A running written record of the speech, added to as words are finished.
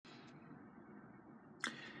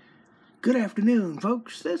Good afternoon,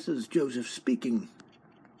 folks. This is Joseph speaking.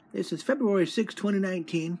 This is February 6,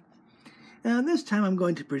 2019, and this time I'm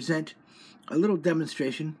going to present a little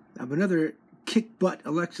demonstration of another kick-butt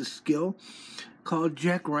Alexa skill called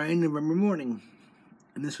Jack Ryan November Morning.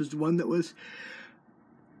 And this was the one that was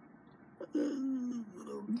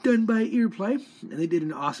done by Earplay, and they did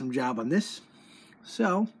an awesome job on this.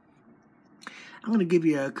 So, I'm going to give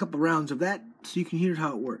you a couple rounds of that so you can hear how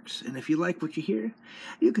it works. And if you like what you hear,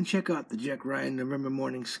 you can check out the Jack Ryan November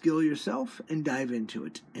Morning skill yourself and dive into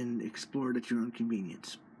it and explore it at your own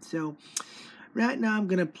convenience. So, right now I'm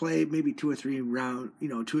going to play maybe two or three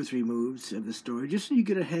moves of the story just so you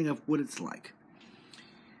get a hang of what it's like.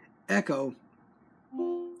 Echo,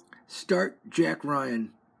 start Jack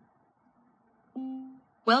Ryan.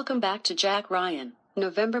 Welcome back to Jack Ryan,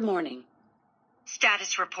 November Morning.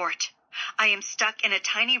 Status report. I am stuck in a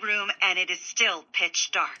tiny room and it is still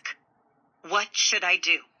pitch dark. What should I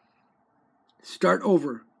do? Start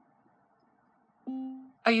over.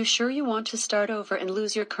 Are you sure you want to start over and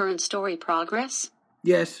lose your current story progress?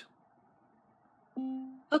 Yes.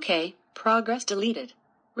 Okay, progress deleted.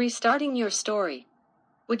 Restarting your story.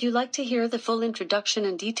 Would you like to hear the full introduction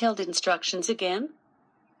and detailed instructions again?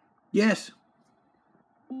 Yes.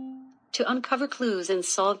 To uncover clues and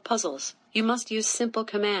solve puzzles, you must use simple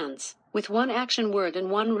commands, with one action word and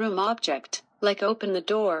one room object, like open the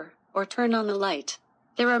door, or turn on the light.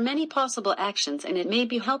 There are many possible actions and it may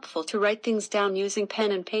be helpful to write things down using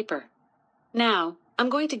pen and paper. Now, I'm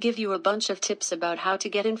going to give you a bunch of tips about how to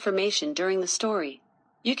get information during the story.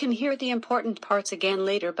 You can hear the important parts again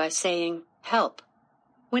later by saying, help.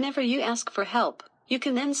 Whenever you ask for help, you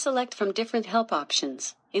can then select from different help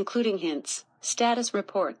options, including hints, status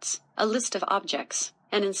reports, a list of objects,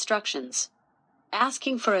 and instructions.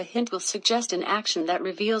 Asking for a hint will suggest an action that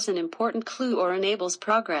reveals an important clue or enables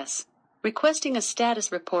progress. Requesting a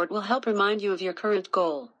status report will help remind you of your current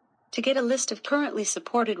goal. To get a list of currently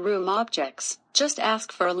supported room objects, just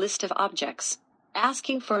ask for a list of objects.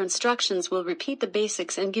 Asking for instructions will repeat the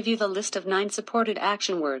basics and give you the list of 9 supported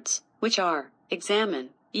action words, which are examine,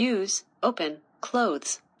 use, open,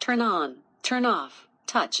 clothes, turn on, turn off,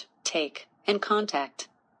 touch, take, and contact.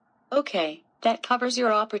 Okay, that covers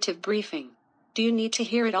your operative briefing. Do you need to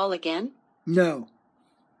hear it all again? No.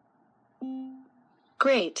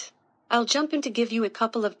 Great. I'll jump in to give you a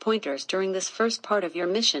couple of pointers during this first part of your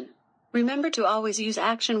mission. Remember to always use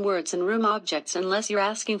action words and room objects unless you're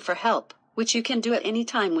asking for help, which you can do at any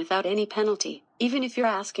time without any penalty, even if you're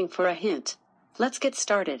asking for a hint. Let's get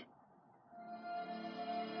started.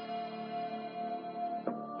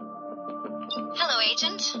 Hello,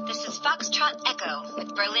 Agent. This is Foxtrot Echo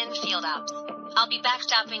with Berlin Field Ops. I'll be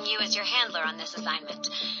backstopping you as your handler on this assignment.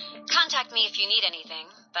 Contact me if you need anything,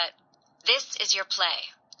 but this is your play,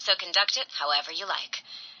 so conduct it however you like.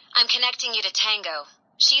 I'm connecting you to Tango.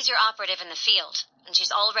 She's your operative in the field, and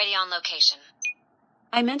she's already on location.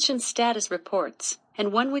 I mentioned status reports,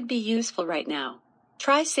 and one would be useful right now.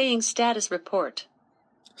 Try saying status report.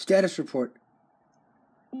 Status report.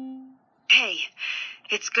 Hey,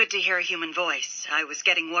 it's good to hear a human voice. I was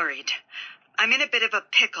getting worried. I'm in a bit of a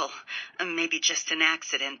pickle, maybe just an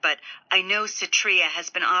accident, but I know Cetria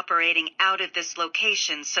has been operating out of this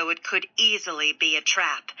location, so it could easily be a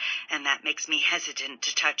trap, and that makes me hesitant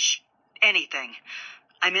to touch anything.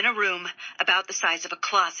 I'm in a room about the size of a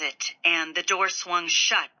closet, and the door swung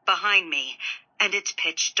shut behind me, and it's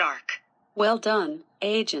pitch dark. Well done,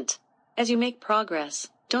 Agent. As you make progress,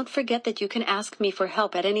 don't forget that you can ask me for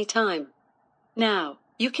help at any time. Now,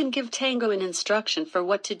 you can give Tango an instruction for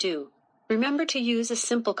what to do. Remember to use a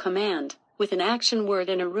simple command, with an action word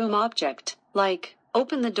and a room object, like,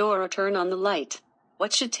 open the door or turn on the light.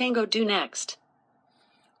 What should Tango do next?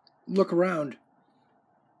 Look around.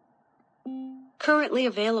 Currently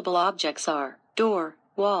available objects are door,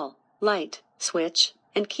 wall, light, switch,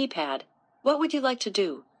 and keypad. What would you like to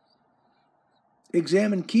do?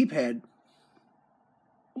 Examine keypad.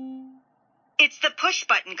 It's the push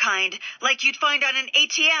button kind, like you'd find on an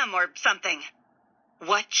ATM or something.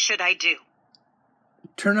 What should I do?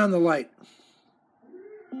 Turn on the light.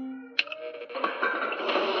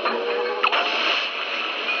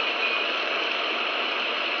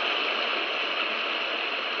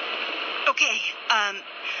 Okay,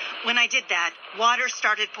 when I did that, water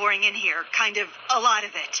started pouring in here, kind of a lot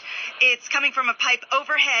of it. It's coming from a pipe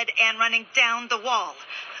overhead and running down the wall.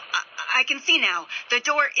 I can see now. The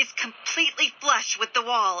door is completely flush with the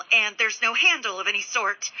wall, and there's no handle of any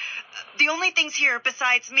sort. The only things here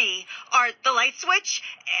besides me are the light switch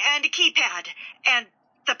and a keypad and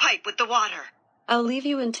the pipe with the water. I'll leave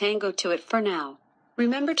you in Tango to it for now.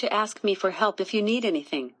 Remember to ask me for help if you need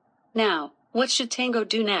anything. Now, what should Tango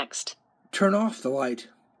do next? Turn off the light.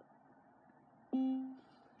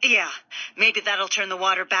 Yeah, maybe that'll turn the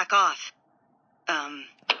water back off.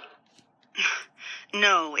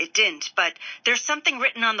 No, it didn't, but there's something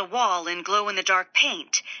written on the wall in glow-in-the-dark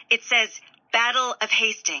paint. It says, Battle of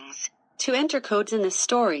Hastings. To enter codes in this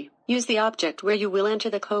story, use the object where you will enter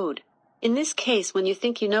the code. In this case, when you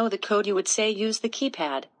think you know the code, you would say use the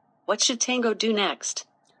keypad. What should Tango do next?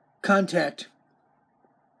 Contact.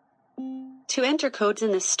 To enter codes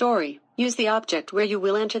in this story, use the object where you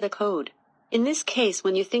will enter the code. In this case,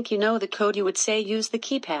 when you think you know the code, you would say use the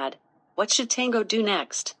keypad. What should Tango do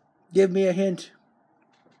next? Give me a hint.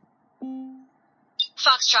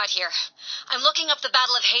 Foxtrot here. I'm looking up the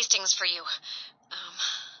Battle of Hastings for you.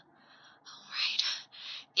 All right.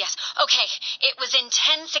 Yes, okay. It was in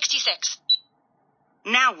 1066.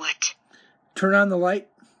 Now what? Turn on the light.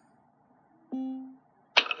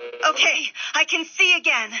 Okay, I can see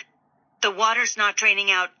again. The water's not draining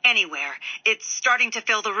out anywhere. It's starting to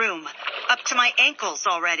fill the room. Up to my ankles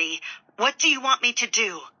already. What do you want me to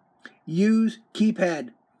do? Use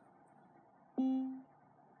keypad.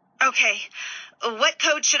 Okay, what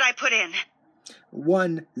code should I put in?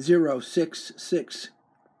 1066.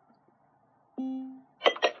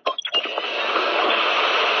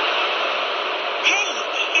 Hey,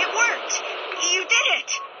 it worked! You did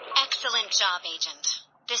it! Excellent job, Agent.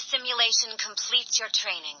 This simulation completes your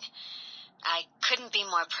training. I couldn't be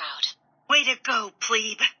more proud. Way to go,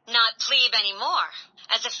 plebe. Not plebe anymore.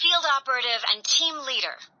 As a field operative and team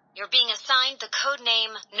leader, you're being assigned the code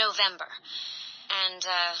name November. And,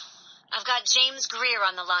 I've got James Greer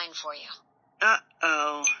on the line for you.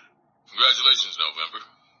 Uh-oh. Congratulations, November.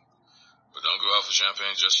 But don't go out for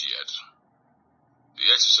champagne just yet.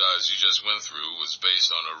 The exercise you just went through was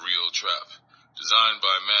based on a real trap, designed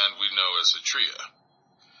by a man we know as Satria.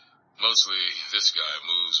 Mostly, this guy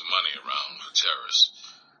moves money around for terrorists.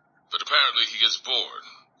 But apparently he gets bored,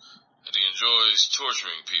 and he enjoys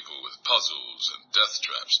torturing people with puzzles and death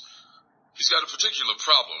traps. He's got a particular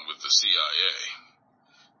problem with the CIA.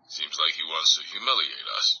 Seems like he wants to humiliate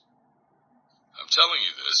us. I'm telling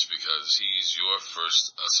you this because he's your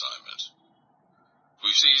first assignment.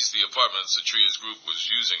 We've seized the apartment Satria's group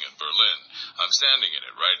was using in Berlin. I'm standing in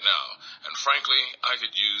it right now, and frankly, I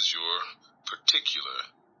could use your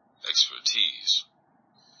particular expertise.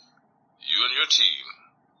 You and your team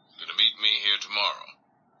are going to meet me here tomorrow.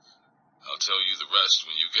 I'll tell you the rest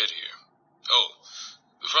when you get here. Oh,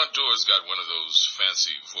 the front door's got one of those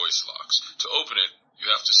fancy voice locks. To open it, you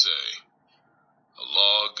have to say, a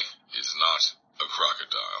log is not a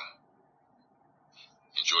crocodile.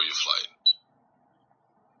 Enjoy your flight.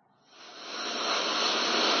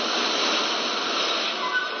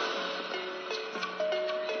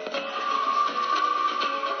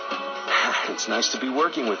 It's nice to be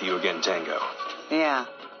working with you again, Tango. Yeah,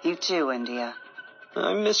 you too, India.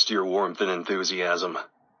 I missed your warmth and enthusiasm.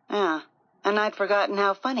 Yeah, and I'd forgotten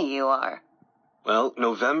how funny you are. Well,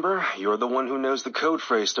 November, you're the one who knows the code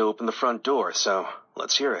phrase to open the front door, so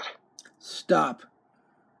let's hear it. Stop.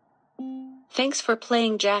 Thanks for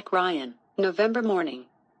playing Jack Ryan. November morning.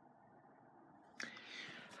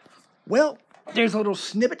 Well, there's a little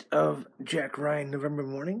snippet of Jack Ryan November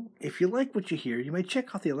morning. If you like what you hear, you may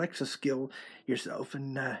check out the Alexa skill yourself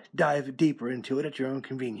and dive deeper into it at your own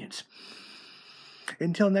convenience.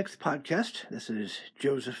 Until next podcast, this is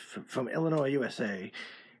Joseph from Illinois, USA,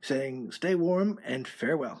 saying stay warm and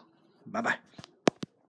farewell. Bye-bye.